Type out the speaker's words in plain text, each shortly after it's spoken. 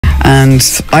And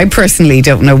I personally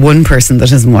don't know one person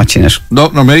that isn't watching it. No,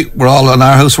 not me. We're all in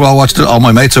our house. We're all watching it. All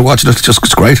my mates are watching it.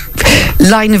 It's great.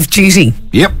 Line of Duty.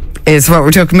 Yep. Is what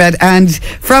we're talking about. And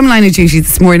from Line of Duty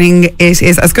this morning, it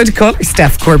is, I was going to call her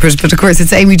Steph Corporate, but of course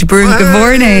it's Amy de Bhrún. Good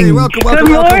morning. Welcome.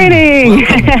 Good morning.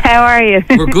 How are you?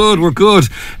 We're good.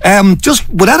 Just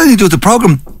without anything to do with the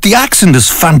programme, the accent is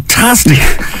fantastic.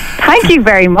 Thank you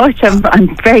very much.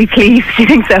 I'm very pleased. You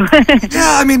think so?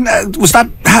 Yeah, I mean, was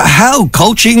that how?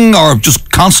 Coaching or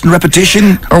just constant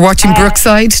repetition? Or watching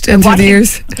Brookside through the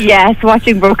years? Yes,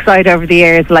 watching Brookside over the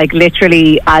years, like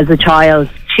literally as a child.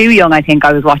 Too young, I think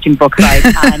I was watching Brookside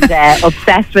and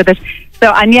obsessed with it.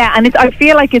 So and I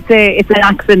feel like it's an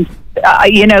accent,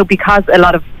 because a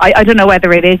lot of I don't know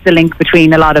whether it is the link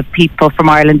between a lot of people from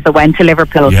Ireland that went to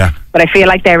Liverpool, but I feel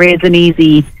like there is an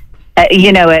easy,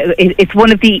 it's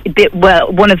one of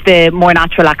the more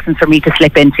natural accents for me to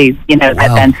slip into,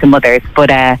 than some others. But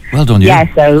well done, yeah.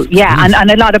 So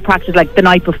and a lot of practice, like the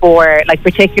night before, like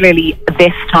particularly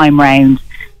this time round.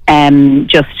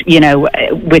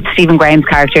 With Stephen Graham's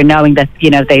character, knowing that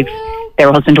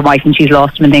they're husband and wife and she's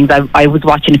lost him and things. I was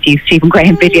watching a few Stephen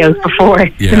Graham videos before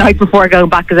the night before going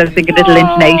back, because I was thinking little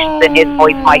intonations in his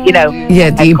voice might, do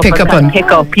you pick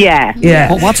up? Yeah.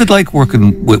 Well, what's it like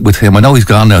working with him? I know he's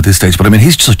gone now at this stage, but I mean,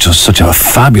 he's just such a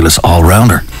fabulous all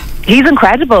rounder. He's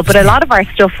incredible, but a lot of our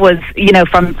stuff was,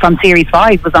 from Series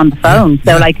 5 was on the phone.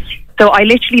 So I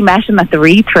literally met him at the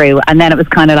read-through, and then it was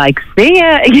kind of like, see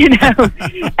ya,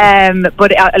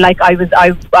 But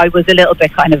I was a little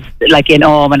bit kind of like in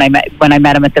awe when I met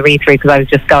him at the read-through, because I was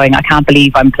just going, I can't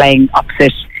believe I'm playing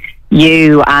opposite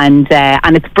you, and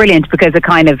it's brilliant because it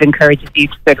kind of encourages you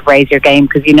to sort of raise your game,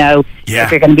 because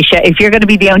if you're going to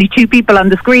be the only two people on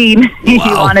the screen, you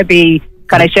want to be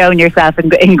kind of showing yourself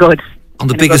in good. On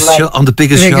the biggest show on the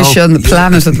show on the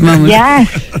planet at the moment. Yeah.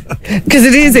 Because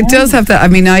it does have that. I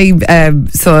mean, I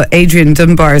saw Adrian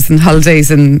Dunbar's in Holidays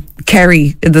in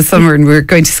Kerry in the summer, and we were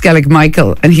going to Skellig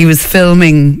Michael, and he was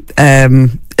filming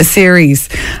a series,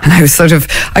 and I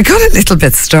got a little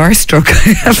bit starstruck,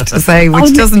 I have to say,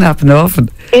 which doesn't happen often.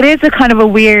 It is a kind of a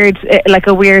weird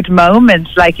moment,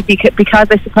 because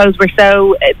I suppose we're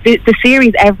so the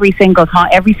series every single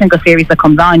series that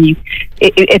comes on,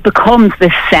 it becomes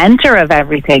the centre of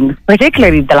everything,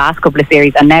 particularly the last couple of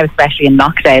series, and now especially in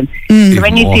lockdown. So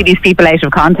when you see these people out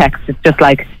of context, it's just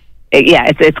like,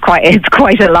 it's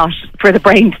quite a lot for the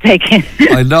brain to take in.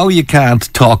 I know you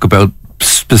can't talk about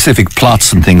specific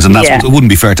plots and things, and it wouldn't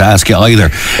be fair to ask you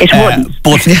either. It wouldn't.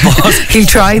 But he'll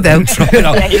try though.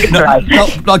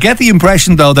 I get the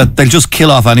impression though that they'll just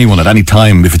kill off anyone at any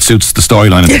time if it suits the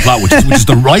storyline and the plot, which is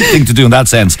the right thing to do in that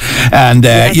sense. And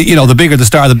the bigger the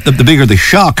star, the bigger the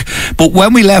shock. But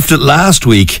when we left it last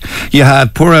week, you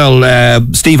had poor old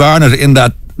Steve Arnott in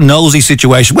that nosy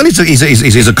situation. Well,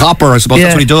 he's a copper, I suppose.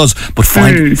 That's what he does. But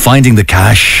finding the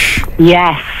cash.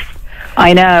 Yes,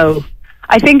 I know.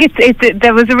 I think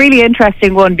there was a really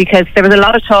interesting one, because there was a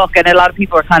lot of talk, and a lot of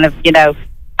people were kind of,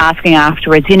 asking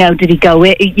afterwards, did he go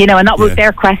in, and that was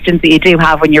their questions that you do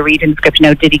have when you're reading the script,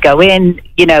 did he go in,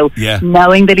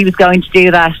 knowing that he was going to do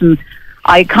that. And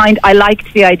I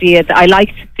liked the idea that I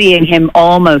liked seeing him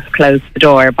almost close the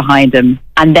door behind him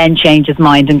and then change his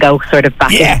mind and go sort of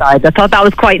back inside. I thought that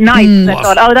was quite nice. I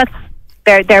thought,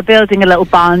 they're building a little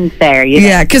bond there.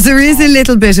 Yeah, because there is a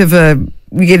little bit of a,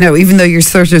 even though you're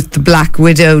sort of the Black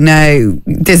Widow now,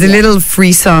 there's a little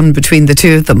frisson between the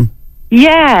two of them.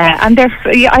 Yeah, and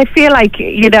I feel like,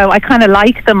 I kind of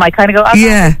like them. I kind of go,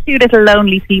 two little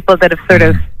lonely people that have sort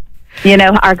of,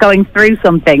 are going through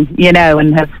something,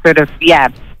 and have sort of,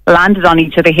 landed on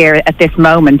each other here at this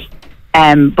moment.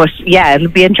 But it'll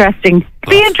be interesting.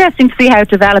 To see how it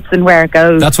develops and where it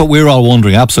goes. That's what we're all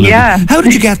wondering. Absolutely. Yeah. How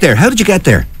did you get there?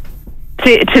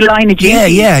 To Line of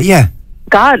Duty? Yeah.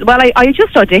 God, well, I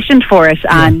just auditioned for it,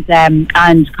 and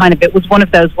kind of it was one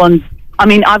of those ones. I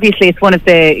mean, obviously, it's one of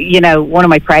one of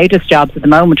my proudest jobs at the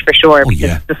moment, for sure,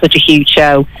 because it's such a huge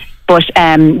show. But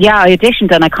I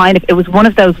auditioned, and it was one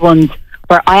of those ones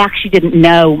where I actually didn't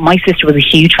know. My sister was a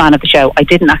huge fan of the show. I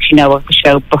didn't actually know of the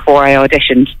show before I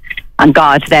auditioned. And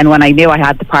God, then when I knew I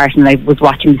had the part and I was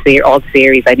watching all the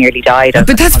series, I nearly died.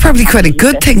 But that's probably quite a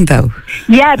good thing, though.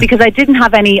 Yeah, because I didn't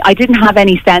have any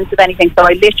sense of anything. So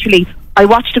I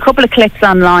watched a couple of clips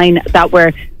online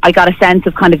I got a sense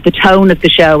of kind of the tone of the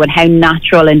show and how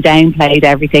natural and downplayed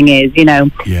everything is,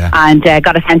 and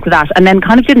got a sense of that. And then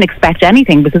kind of didn't expect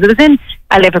anything, because it was in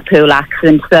a Liverpool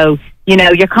accent. So,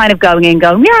 you're kind of going,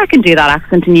 I can do that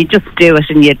accent, and you just do it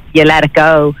and you let it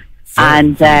go.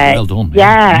 Well done.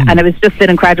 And it was just an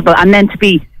incredible. And then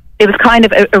it was kind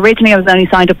of, originally I was only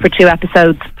signed up for 2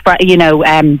 episodes for,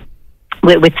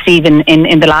 with Stephen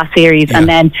in the last series, and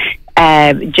then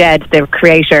Jed, the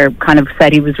creator, kind of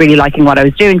said he was really liking what I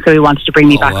was doing, so he wanted to bring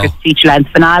me back for the feature-length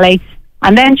finale.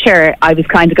 And then, sure, I was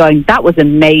kind of going, that was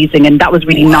amazing, and that was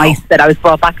really nice that I was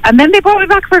brought back. And then they brought me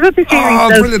back for another series. Oh,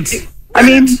 so, brilliant. I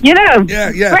mean,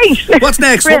 great. What's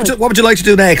next? What would you like to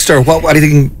do next, or what?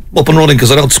 Anything up and running?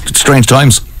 Because I know it's strange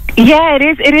times. Yeah, it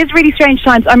is. It is really strange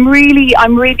times. I'm really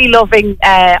loving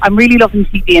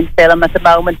TV and film at the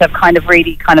moment. I've kind of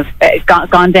really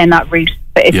gone down that route.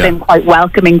 It's been quite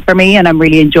welcoming for me, and I'm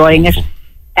really enjoying it.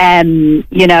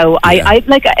 I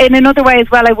like in another way as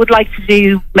well. I would like to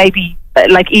do maybe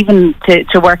even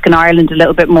to work in Ireland a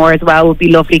little bit more as well would be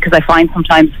lovely, because I find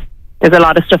sometimes there's a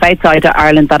lot of stuff outside of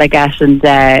Ireland that I get, and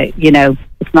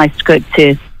it's nice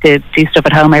to do stuff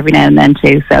at home every now and then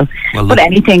too. So, but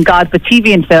anything, but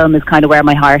TV and film is kind of where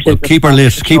my heart is. Keep her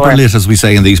lit, as we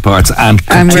say in these parts, and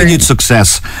continued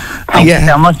success. Thank you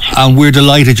so much. And we're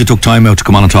delighted you took time out to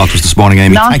come on and talk to us this morning,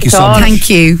 Amy. Thank you so much. Thank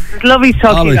you. It's lovely to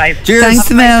talk to you guys. Cheers. Thanks,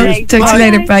 Mel. Talk to you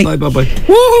later. Bye. Bye.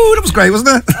 Woohoo! That was great, wasn't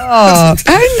it? Oh,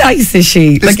 how nice is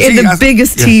she? Like in the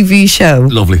biggest TV show,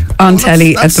 lovely on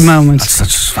telly at the moment.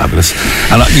 That's fabulous.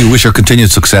 And you wish her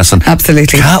continued success. And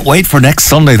absolutely. Can't wait for next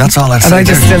Sunday. That's all I say. And I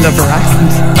just still love her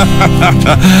accent.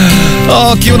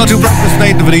 Q102 breakfast,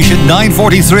 Aidan and Venetia,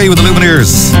 9:43 with the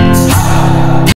Lumineers.